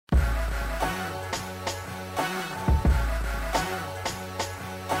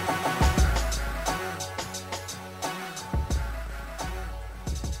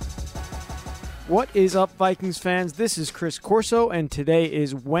What is up, Vikings fans? This is Chris Corso, and today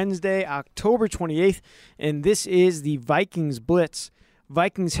is Wednesday, October 28th, and this is the Vikings Blitz.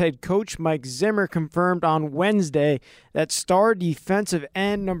 Vikings head coach Mike Zimmer confirmed on Wednesday that star defensive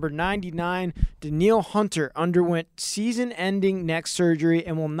end number 99, Danielle Hunter, underwent season-ending neck surgery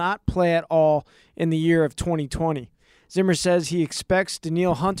and will not play at all in the year of 2020. Zimmer says he expects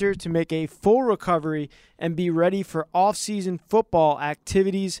Danielle Hunter to make a full recovery and be ready for off-season football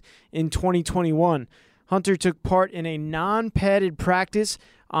activities in 2021. Hunter took part in a non-padded practice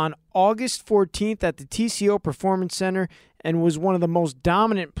on August 14th at the TCO Performance Center and was one of the most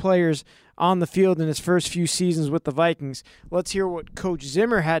dominant players on the field in his first few seasons with the Vikings. Let's hear what Coach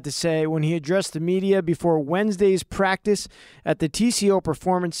Zimmer had to say when he addressed the media before Wednesday's practice at the TCO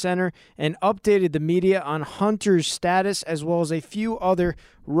Performance Center and updated the media on Hunter's status as well as a few other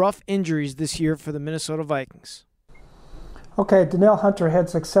rough injuries this year for the Minnesota Vikings. Okay, Danielle Hunter had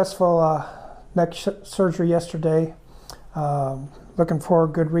successful neck surgery yesterday. Looking for a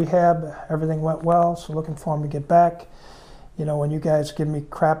good rehab. Everything went well, so looking for him to get back. You know, when you guys give me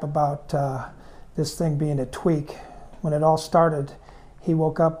crap about this thing being a tweak, when it all started, he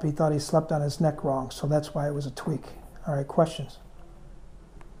woke up, he thought he slept on his neck wrong, so that's why it was a tweak. All right, questions?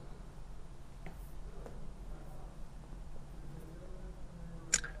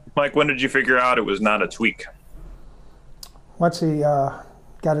 Mike, when did you figure out it was not a tweak? Once he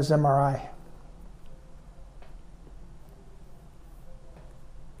got his MRI.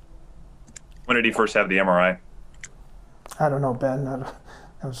 When did he first have the MRI? I don't know, Ben. That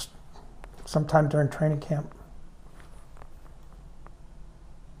was sometime during training camp.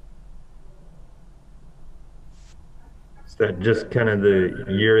 Is that just kind of the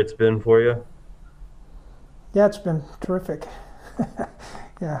year it's been for you? Yeah, it's been terrific.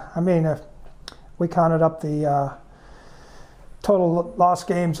 Yeah, I mean, we counted up the total lost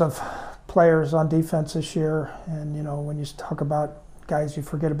games of players on defense this year, and you know, when you talk about guys, you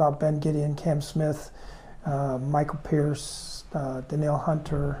forget about Ben Gideon, Cam Smith, Michael Pierce, Danielle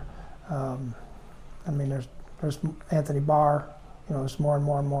Hunter. I mean, there's Anthony Barr. You know, there's more and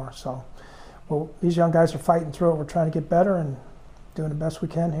more and more. So, well, these young guys are fighting through it. We're trying to get better and doing the best we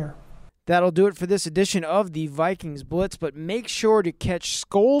can here. That'll do it for this edition of the Vikings Blitz, but make sure to catch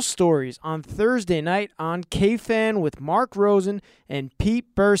Skull Stories on Thursday night on KFan with Mark Rosen and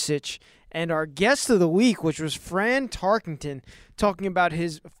Pete Bursich, and our guest of the week, which was Fran Tarkington, talking about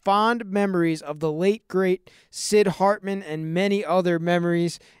his fond memories of the late, great Sid Hartman and many other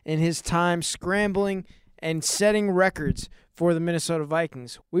memories in his time scrambling and setting records for the Minnesota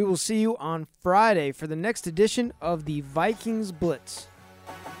Vikings. We will see you on Friday for the next edition of the Vikings Blitz.